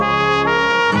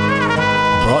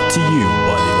to you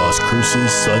by the Las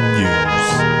Cruces Sun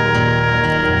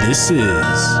News. This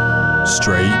is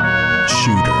Straight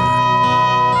Shooter.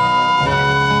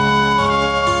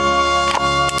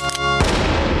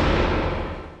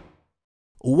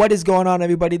 What is going on,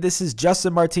 everybody? This is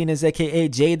Justin Martinez, aka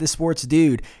Jay the Sports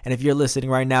Dude, and if you're listening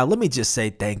right now, let me just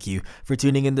say thank you for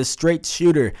tuning in to Straight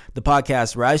Shooter, the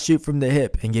podcast where I shoot from the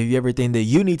hip and give you everything that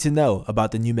you need to know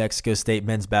about the New Mexico State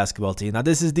men's basketball team. Now,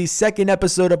 this is the second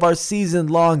episode of our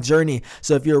season-long journey,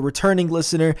 so if you're a returning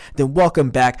listener, then welcome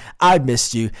back. I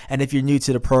missed you, and if you're new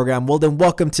to the program, well, then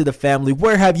welcome to the family.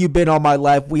 Where have you been all my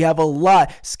life? We have a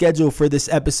lot scheduled for this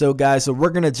episode, guys, so we're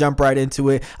going to jump right into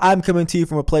it. I'm coming to you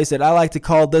from a place that I like to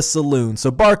call the Saloon. So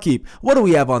Barkeep, what do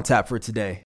we have on tap for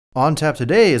today? On tap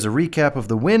today is a recap of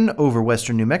the win over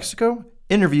Western New Mexico,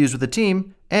 interviews with the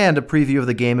team, and a preview of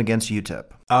the game against UTEP.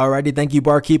 Alrighty, thank you,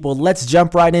 Barkeep. Well, let's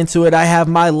jump right into it. I have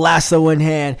my lasso in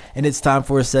hand, and it's time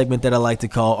for a segment that I like to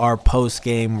call our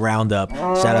post-game roundup.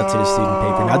 Shout out to the student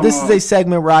paper. Now, this is a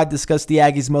segment where I discuss the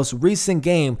Aggies' most recent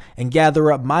game and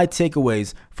gather up my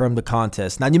takeaways from the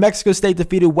contest. Now, New Mexico State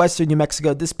defeated Western New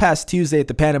Mexico this past Tuesday at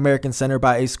the Pan American Center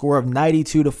by a score of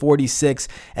 92-46.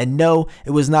 And no,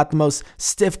 it was not the most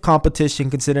stiff competition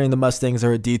considering the Mustangs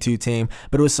are a D2 team,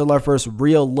 but it was still our first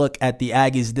real look at the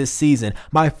Aggies this season.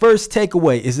 My first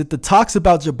takeaway is that the talks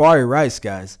about Jabari Rice,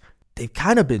 guys, they've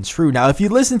kind of been true. Now, if you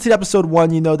listen to episode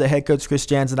 1, you know that head coach Chris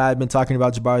Jans and I have been talking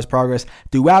about Jabari's progress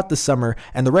throughout the summer,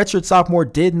 and the redshirt sophomore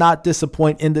did not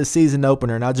disappoint in the season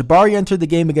opener. Now, Jabari entered the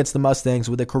game against the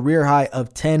Mustangs with a career high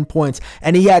of 10 points,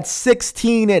 and he had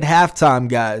 16 at halftime,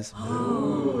 guys.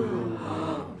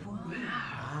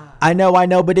 I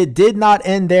know, but it did not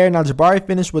end there. Now, Jabari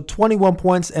finished with 21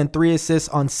 points and 3 assists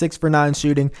on 6 for 9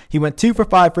 shooting. He went 2 for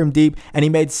 5 from deep, and he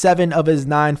made 7 of his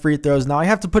 9 free throws. Now, I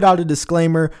have to put out a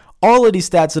disclaimer. All of these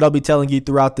stats that I'll be telling you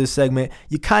throughout this segment,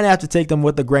 you kind of have to take them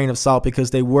with a grain of salt because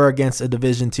they were against a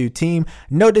Division II team.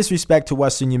 No disrespect to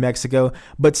Western New Mexico,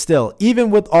 but still,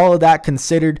 even with all of that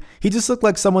considered, he just looked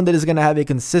like someone that is going to have a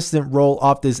consistent role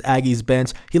off this Aggies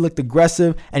bench. He looked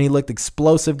aggressive and he looked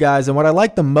explosive, guys. And what I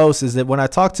like the most is that when I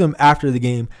talked to him after the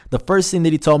game, the first thing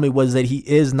that he told me was that he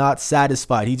is not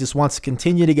satisfied. He just wants to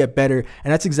continue to get better,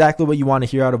 and that's exactly what you want to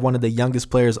hear out of one of the youngest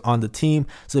players on the team.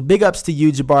 So big ups to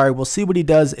you, Jabari. We'll see what he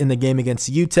does in the game against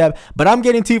UTEP, but I'm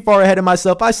getting too far ahead of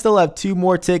myself. I still have 2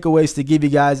 more takeaways to give you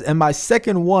guys, and my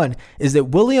second one is that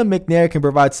William McNair can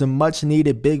provide some much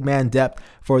needed big man depth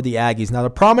for the Aggies. Now, the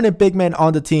prominent big men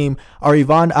on the team are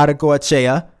Ivan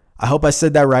Aracoachea. I hope I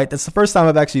said that right. That's the first time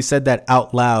I've actually said that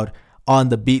out loud on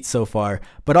the beat so far.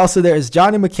 But also there is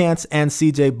Johnny McCants and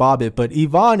CJ Bobbitt. But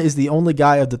Ivan is the only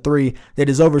guy of the 3 that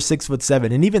is over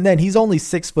 6'7", and even then he's only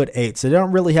 6'8", so they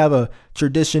don't really have a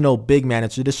traditional big man, a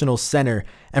traditional center.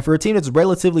 And for a team that's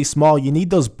relatively small, you need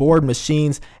those board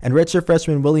machines, and redshirt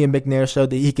freshman William McNair showed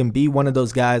that he can be one of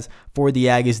those guys for the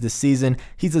Aggies this season.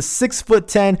 He's a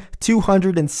 6'10",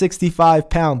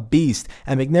 265-pound beast,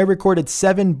 and McNair recorded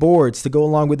 7 boards to go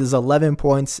along with his 11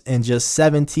 points in just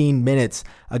 17 minutes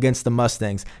against the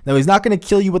Mustangs. Now, he's not going to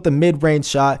kill you with a mid-range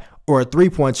shot or a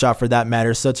 3-point shot for that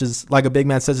matter, such as like a big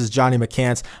man such as Johnny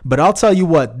McCants, but I'll tell you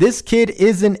what, this kid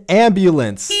is an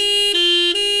ambulance.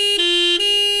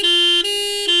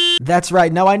 That's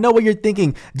right. Now, I know what you're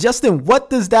thinking. Justin, what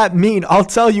does that mean? I'll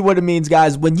tell you what it means,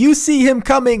 guys. When you see him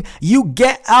coming, you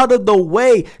get out of the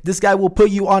way. This guy will put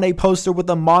you on a poster with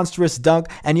a monstrous dunk,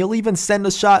 and he'll even send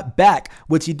a shot back,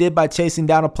 which he did by chasing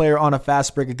down a player on a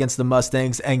fast break against the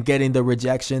Mustangs and getting the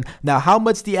rejection. Now, how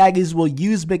much the Aggies will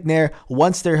use McNair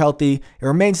once they're healthy, it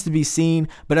remains to be seen.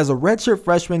 But as a redshirt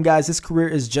freshman, guys, his career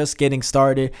is just getting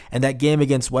started, and that game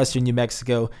against Western New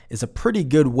Mexico is a pretty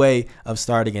good way of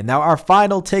starting it. Now, our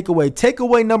final takeaway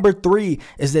number 3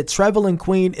 is that Trevelin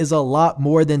Queen is a lot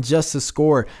more than just a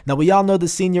scorer. Now, we all know the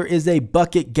senior is a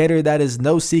bucket getter. That is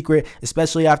no secret,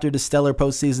 especially after the stellar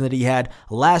postseason that he had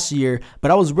last year.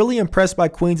 But I was really impressed by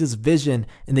Queens' vision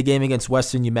in the game against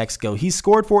Western New Mexico. He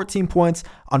scored 14 points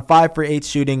on 5 for 8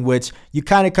 shooting, which you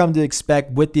kind of come to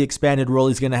expect with the expanded role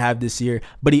he's going to have this year.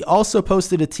 But he also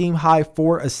posted a team high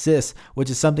 4 assists, which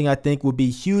is something I think would be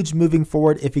huge moving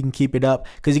forward if he can keep it up.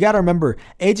 Because you got to remember,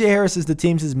 AJ Harris is the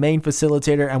team's main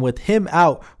facilitator, and with him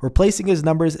out, replacing his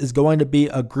numbers is going to be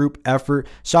a group effort.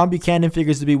 Sean Buchanan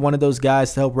figures to be one of those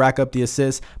guys to help rack up the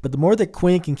assists, but the more that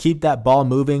Queen can keep that ball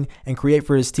moving and create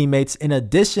for his teammates in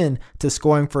addition to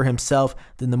scoring for himself,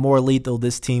 then the more lethal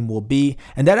this team will be.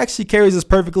 And that actually carries us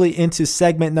perfectly into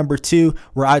segment number 2,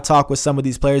 where I talk with some of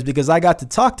these players, because I got to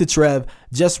talk to Trev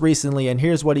just recently, and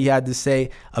here's what he had to say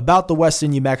about the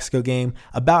Western New Mexico game,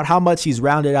 about how much he's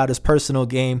rounded out his personal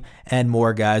game, and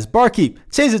more, guys. Barkeep,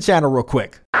 change the channel real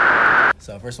quick.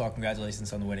 So first of all,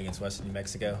 congratulations on the win against Western New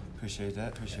Mexico. Appreciate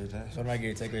that. So what about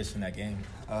your takeaways from that game?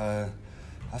 I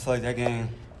feel like that game,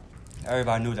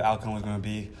 everybody knew what the outcome was going to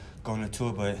be going into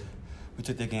it, but we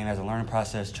took that game as a learning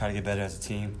process, try to get better as a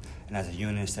team and as a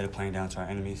unit instead of playing down to our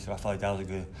enemies. So I feel like that was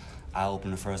a good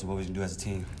eye-opener for us of what we can do as a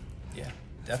team. Yeah,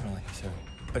 definitely. So,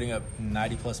 putting up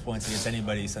 90-plus points against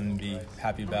anybody is something to be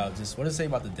happy about. Just what does it say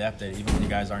about the depth that even when you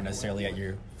guys aren't necessarily at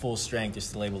your full strength, you're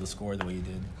still able to score the way you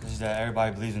did? it's just that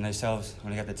everybody believes in themselves.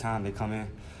 When they got the time, they come in, and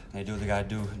they do what they got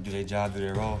to do their job, do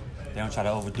their role. They don't try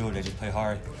to overdo it. They just play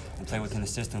hard and play within the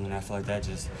system, and I feel like that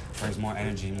just brings more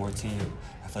energy, more team.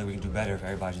 I feel like we can do better if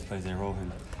everybody just plays their role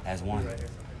as one.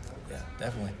 Yeah,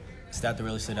 definitely. Stat that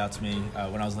really stood out to me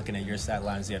when I was looking at your stat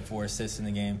lines, you had 4 assists in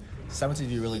the game. So how much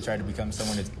did you really try to become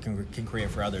someone that can create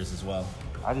for others as well?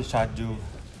 I just try to do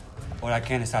what I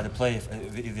can inside the play. If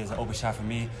there's an open shot for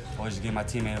me, or just get my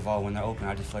teammate involved when they're open.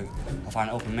 I just feel like if I find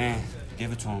an open man,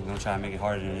 give it to him. I'm going to try to make it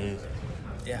harder than it is.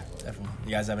 Yeah, definitely.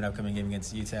 You guys have an upcoming game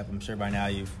against UTEP. I'm sure by now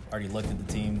you've already looked at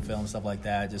the team, film, stuff like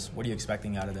that. Just what are you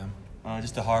expecting out of them?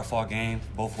 Just a hard-fought game,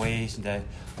 both ways, that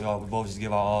we both just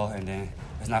give our all, and then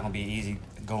it's not going to be easy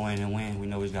go in and win. We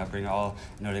know we just got to bring it all.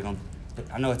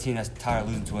 I know a team that's tired of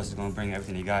losing to us is going to bring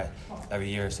everything they got every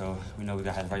year, so we know we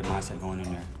got to have the right mindset going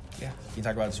in there. Yeah. Can you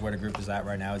talk about just where the group is at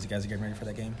right now as you guys are getting ready for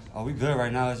that game? Oh, we good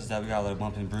right now. It's just that we got a little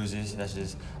bumps and bruises. That's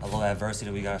just a little adversity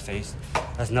that we got to face.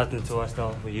 That's nothing to us,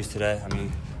 though. We're used to that. I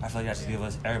mean, I feel like that should give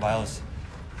us, everybody else,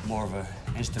 more of an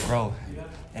inch to grow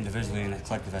individually and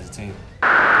collective as a team.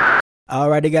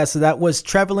 Alrighty, guys. So that was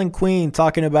Trevelin Queen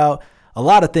talking about a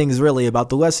lot of things, really, about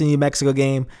the Western New Mexico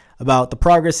game, about the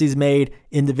progress he's made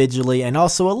individually, and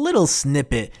also a little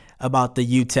snippet about the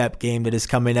UTEP game that is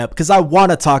coming up, because I want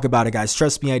to talk about it, guys.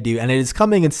 Trust me, I do. And it is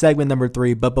coming in segment number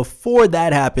 3. But before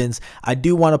that happens, I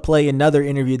do want to play another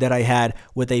interview that I had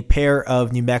with a pair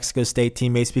of New Mexico State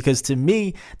teammates, because to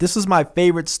me, this was my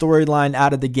favorite storyline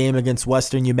out of the game against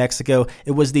Western New Mexico.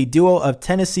 It was the duo of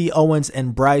Tennessee Owens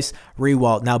and Bryce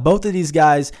Rewalt. Now, both of these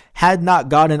guys had not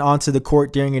gotten onto the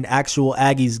court during an actual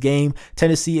Aggies game.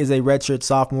 Tennessee is a redshirt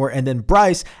sophomore, and then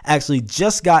Bryce actually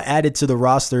just got added to the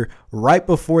roster right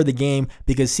before the game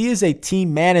because he is a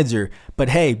team manager. But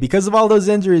hey, because of all those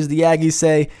injuries, the Aggies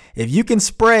say, if you can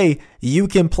spray, you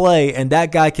can play, and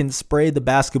that guy can spray the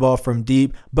basketball from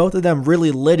deep. Both of them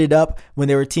really lit it up when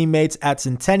they were teammates at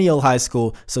Centennial High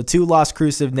School. So 2 Las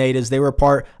Cruces natives. They were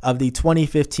part of the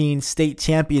 2015 state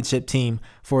championship team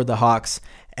for the Hawks,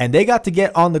 and they got to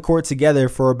get on the court together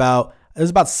for about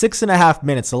 6.5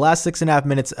 minutes, the last 6.5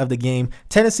 minutes of the game.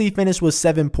 Tennessee finished with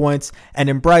 7 points, and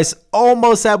then Bryce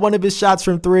almost had one of his shots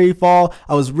from 3 fall.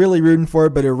 I was really rooting for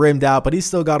it, but it rimmed out, but he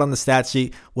still got on the stat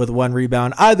sheet with 1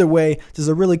 rebound. Either way, just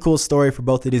a really cool story for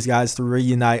both of these guys to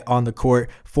reunite on the court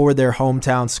for their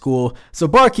hometown school. So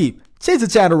Barkeep, change the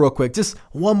channel real quick, just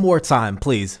one more time,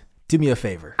 please. Do me a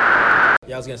favor.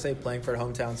 Yeah, I was going to say, playing for a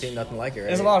hometown team, nothing like it,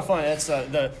 right? It's a lot of fun. It's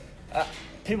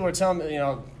people were telling me,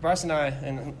 Bryce and I,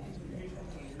 and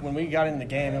when we got in the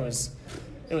game, it was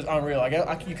unreal.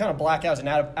 You kind of black out. It was an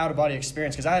out-of-body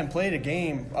experience because I hadn't played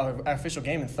an official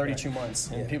game in 32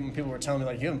 months. And people were telling me,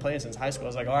 like, you haven't played since high school. I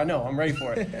was like, oh, I know. I'm ready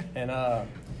for it. And,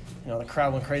 the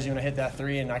crowd went crazy when I hit that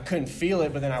 3, and I couldn't feel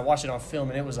it, but then I watched it on film,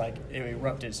 and it was like it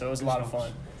erupted. So it was a lot of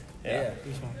fun. Yeah.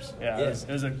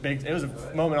 It was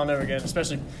a moment I'll never forget,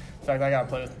 especially the fact that I got to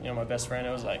play with my best friend.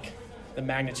 It was like the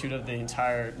magnitude of the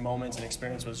entire moment and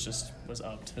experience was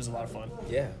upped. It was a lot of fun.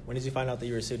 Yeah. When did you find out that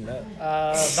you were suiting up?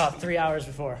 About 3 hours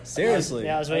before. Seriously?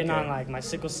 I was waiting on my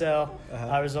sickle cell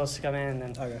results to come in,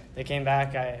 and then they came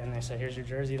back and they said, "Here's your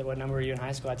jersey. What number were you in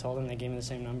high school?" I told them. They gave me the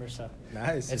same number. So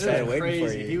nice. It's waiting crazy.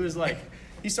 For you. He was like,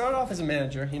 he started off as a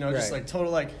manager, just like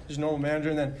total just normal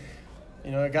manager, and then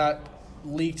it got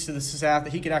leaked to the staff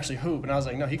that he could actually hoop, and I was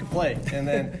like, no, he could play. And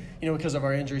then because of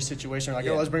our injury situation, we're like,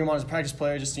 let's bring him on as a practice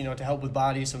player, just to help with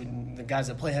body, so the guys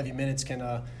that play heavy minutes can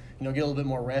get a little bit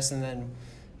more rest. And then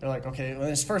they're like, okay, well, in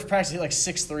his first practice he hit like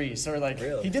 6 threes, so we're like,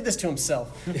 really? He did this to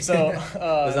himself. So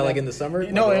was that like in the summer?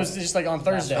 No, it was just like on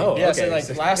Thursday. Oh, yeah, okay.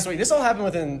 So last week. This all happened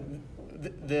within.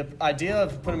 The idea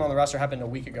of putting him on the roster happened a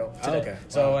week ago today. Okay.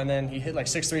 So and then he hit like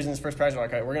 6 threes in his first practice. We're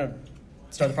like, all right, we're gonna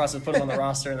start the process of putting him on the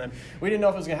roster, and then we didn't know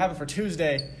if it was gonna happen for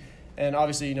Tuesday. And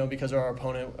obviously, because of our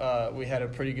opponent, we had a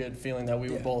pretty good feeling that we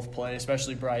would both play,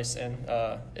 especially Bryce. And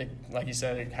like you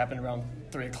said, it happened around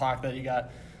 3 o'clock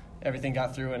that everything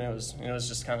got through, and it was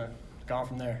just kind of gone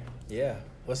from there. Yeah.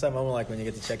 What's that moment like when you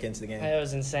get to check into the game? It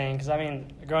was insane because,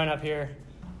 growing up here,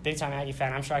 big-time Aggie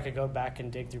fan, I'm sure I could go back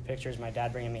and dig through pictures. My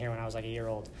dad bringing me here when I was like a year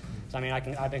old. So,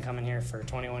 I've been coming here for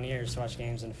 21 years to watch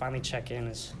games, and finally check in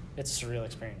it's a surreal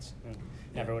experience. And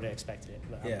never would have expected it.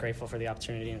 But Yeah. I'm grateful for the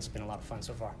opportunity, and it's been a lot of fun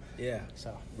so far. Yeah.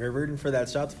 So We're rooting for that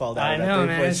shot to fall down. I that know,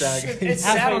 three-point man. shot. It's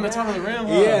sat on the top of the rim,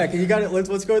 huh? Yeah, can you got it?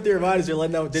 What's going through your mind as you're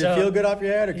letting that? Did it So, feel good off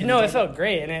your head? Or can it talk- felt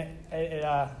great, and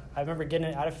I remember getting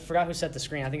it. I forgot who set the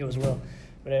screen. I think it was Will.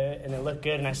 But it looked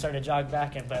good, and I started to jog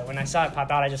back. But when I saw it pop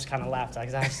out, I just kind of laughed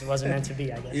because it wasn't meant to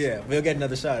be, I guess. Yeah, we'll get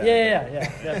another shot. Yeah.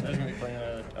 There's going to be plenty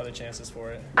of other chances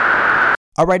for it.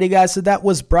 Alrighty, guys, so that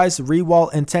was Bryce Rewalt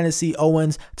and Tennessee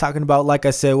Owens talking about, like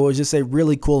I said, what was just a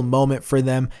really cool moment for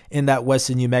them in that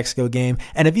Western New Mexico game.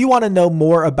 And if you want to know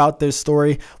more about their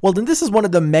story, well, then this is one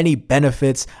of the many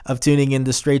benefits of tuning in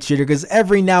to Straight Shooter, because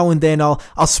every now and then I'll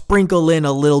sprinkle in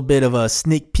a little bit of a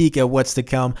sneak peek at what's to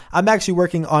come. I'm actually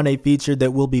working on a feature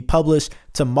that will be published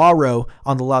tomorrow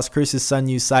on the Las Cruces Sun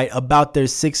News site about their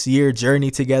 6-year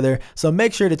journey together. So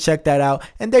make sure to check that out.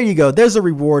 And there you go. There's a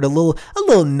reward, a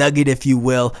little nugget, if you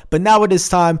will. But now it is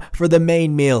time for the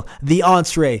main meal, the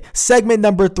entree. Segment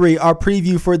number 3, our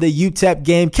preview for the UTEP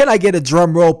game. Can I get a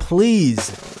drum roll, please?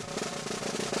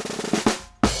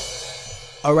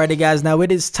 Alrighty, guys, now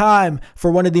it is time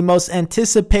for one of the most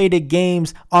anticipated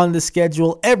games on the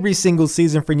schedule every single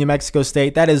season for New Mexico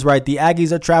State. That is right, the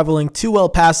Aggies are traveling to El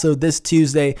Paso this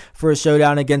Tuesday for a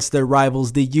showdown against their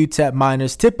rivals, the UTEP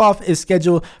Miners. Tip-off is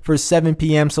scheduled for 7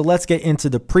 p.m., so let's get into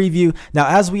the preview. Now,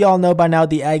 as we all know by now,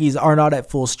 the Aggies are not at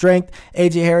full strength.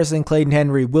 A.J. Harris and Clayton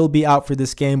Henry will be out for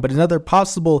this game, but another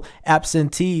possible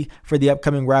absentee for the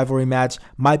upcoming rivalry match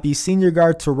might be senior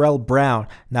guard Terrell Brown.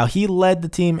 Now, he led the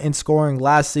team in scoring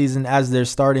last season as their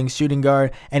starting shooting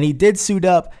guard, and he did suit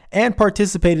up and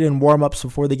participated in warm-ups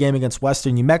before the game against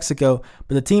Western New Mexico,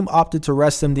 but the team opted to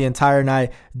rest him the entire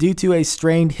night due to a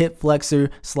strained hip flexor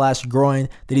 / groin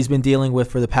that he's been dealing with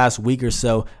for the past week or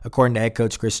so, according to head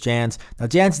coach Chris Jans. Now,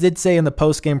 Jans did say in the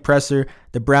post-game presser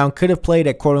that Brown could have played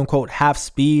at quote-unquote half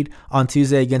speed on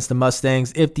Tuesday against the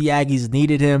Mustangs if the Aggies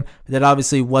needed him. That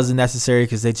obviously wasn't necessary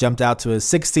because they jumped out to a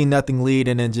 16-0 lead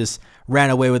and then just ran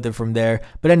away with it from there.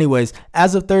 But anyways,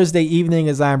 as of Thursday evening,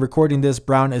 as I am recording this,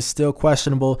 Brown is still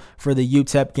questionable for the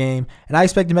UTEP game, and I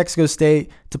expect New Mexico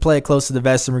State to play it close to the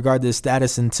vest in regard to his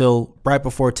status until right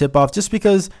before tip-off, just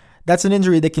because that's an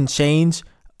injury that can change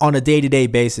on a day-to-day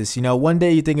basis. You know, one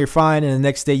day you think you're fine, and the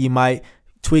next day you might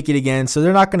tweak it again. So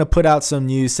they're not going to put out some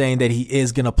news saying that he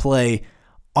is going to play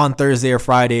on Thursday or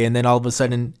Friday, and then all of a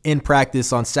sudden in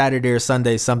practice on Saturday or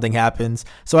Sunday something happens.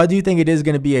 So I do think it is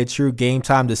going to be a true game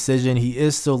time decision. He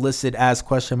is still listed as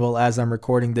questionable as I'm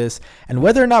recording this, and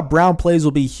whether or not Brown plays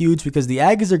will be huge because the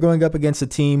Aggies are going up against a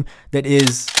team that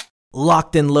is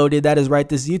locked and loaded. That is right,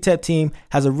 this UTEP team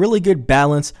has a really good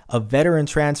balance of veteran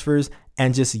transfers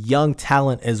and just young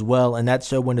talent as well, and that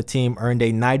showed when the team earned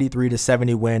a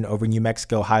 93-70 win over New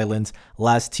Mexico Highlands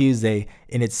last Tuesday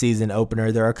in its season opener.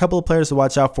 There are a couple of players to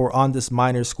watch out for on this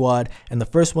minor squad, and the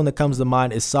first one that comes to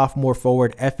mind is sophomore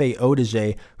forward Efe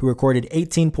Odeje, who recorded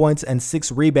 18 points and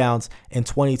 6 rebounds in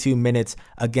 22 minutes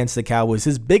against the Cowboys.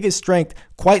 His biggest strength,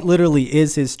 quite literally,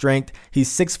 is his strength. He's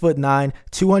 6'9",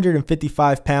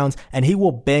 255 pounds, and he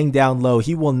will bang down low.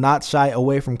 He will not shy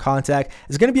away from contact.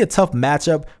 It's going to be a tough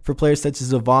matchup for players such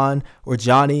as Yvonne or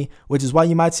Johnny, which is why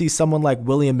you might see someone like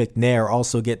William McNair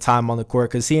also get time on the court,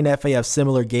 because he and Efe have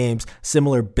similar games,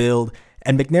 similar build,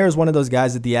 and McNair is one of those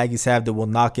guys that the Aggies have that will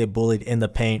not get bullied in the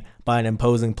paint by an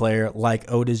imposing player like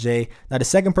Odeje. Now, the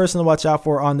second person to watch out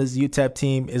for on this UTEP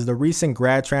team is the recent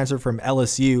grad transfer from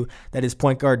LSU, that is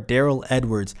point guard Daryl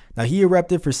Edwards. Now, he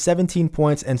erupted for 17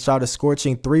 points and shot a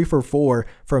scorching 3 for 4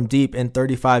 from deep in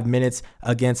 35 minutes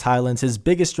against Highlands. His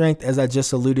biggest strength, as I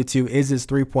just alluded to, is his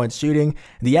three-point shooting.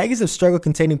 The Aggies have struggled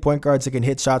containing point guards that can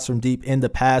hit shots from deep in the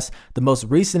past. The most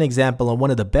recent example, and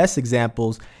one of the best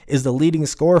examples, is the leading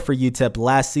scorer for UTEP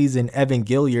last season, Evan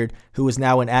Gilliard, who is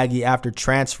now an Aggie after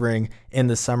transferring in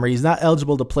the summer. He's not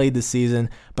eligible to play this season,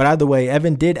 but either way,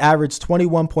 Evan did average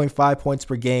 21.5 points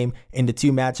per game in the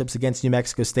 2 matchups against New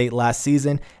Mexico State last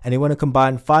season, and he went a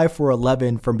combined 5 for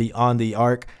 11 from beyond the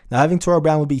arc. Now, having Terrell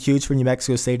Brown would be huge for New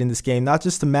Mexico State in this game, not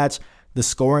just to match the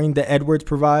scoring that Edwards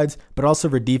provides, but also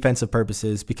for defensive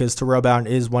purposes, because Terrell Brown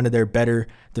is one of their better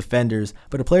defenders.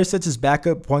 But a player such as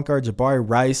backup point guard Jabari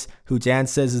Rice, who Jan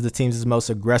says is the team's most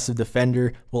aggressive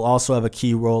defender, will also have a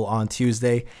key role on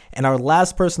Tuesday. And our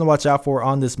last person to watch out for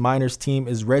on this Miners team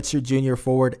is redshirt junior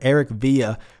forward Eric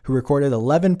Villa, who recorded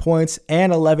 11 points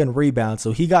and 11 rebounds.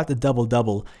 So he got the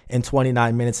double-double in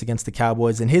 29 minutes against the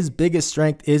Cowboys, and his biggest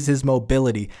strength is his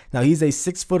mobility. Now, he's a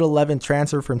 6'11"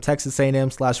 transfer from Texas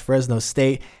A&M/Fresno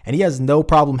State, and he has no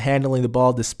problem handling the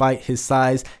ball despite his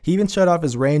size. He even shut off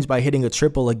his range by hitting a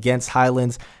triple against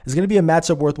Highlands. It's going to be a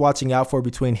matchup worth watching out for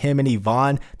between him and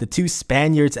Yvonne, the 2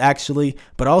 Spaniards actually,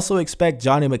 but also expect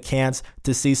Johnny McCants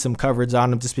to see some coverage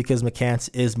on him just because McCants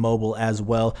is mobile as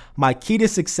well. My key to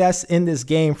success in this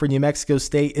game for New Mexico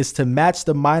State is to match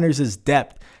the Miners'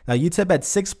 depth. Now, UTEP had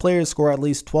 6 players score at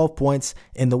least 12 points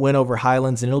in the win over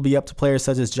Highlands, and it'll be up to players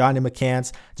such as Johnny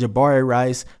McCants, Jabari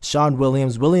Rice, Sean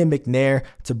Williams, William McNair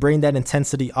to bring that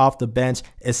intensity off the bench,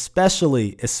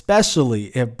 especially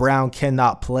if Brown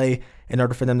cannot play, in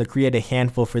order for them to create a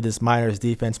handful for this Miners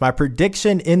defense. My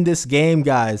prediction in this game,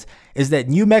 guys, is that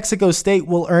New Mexico State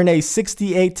will earn a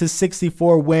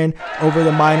 68-64 win over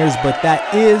the Miners, but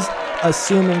that is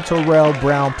assuming Terrell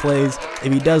Brown plays.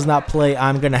 If he does not play,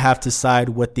 I'm going to have to side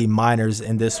with the Miners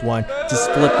in this one.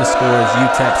 Just flip the scores,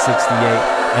 UTEP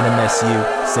 68 and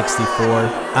MSU 64.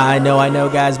 I know,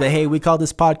 guys, but hey, we call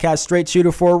this podcast Straight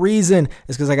Shooter for a reason.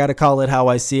 It's because I got to call it how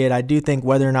I see it. I do think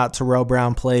whether or not Terrell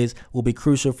Brown plays will be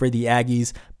crucial for the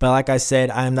Aggies, but like I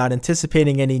said, I am not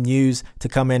anticipating any news to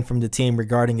come in from the team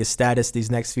regarding his status these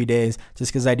next few days,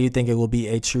 just because I do think it will be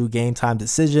a true game time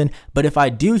decision. But if I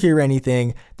do hear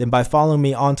anything, then by following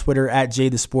me on Twitter at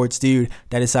JTheSportsDude,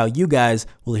 that is how you guys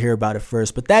will hear about it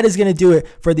first. But that is going to do it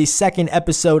for the second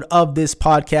episode of this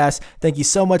podcast. Thank you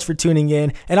so much for tuning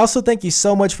in, and also thank you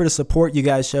so much for the support you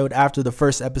guys showed after the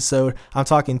first episode. I'm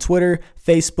talking Twitter,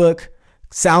 Facebook,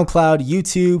 SoundCloud,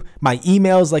 YouTube, my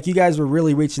emails. Like, you guys were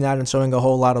really reaching out and showing a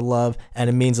whole lot of love, and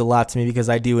it means a lot to me because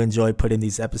I do enjoy putting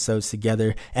these episodes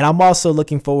together. And I'm also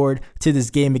looking forward to this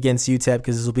game against UTEP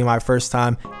because this will be my first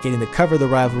time getting to cover the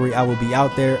rivalry. I will be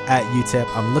out there at UTEP.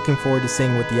 I'm looking forward to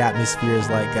seeing what the atmosphere is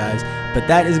like, guys. But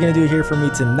that is going to do it here for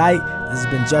me tonight. This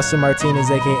has been Justin Martinez,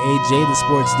 aka Jay the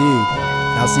Sports Dude,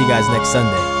 and I'll see you guys next Sunday.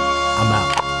 I'm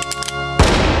out.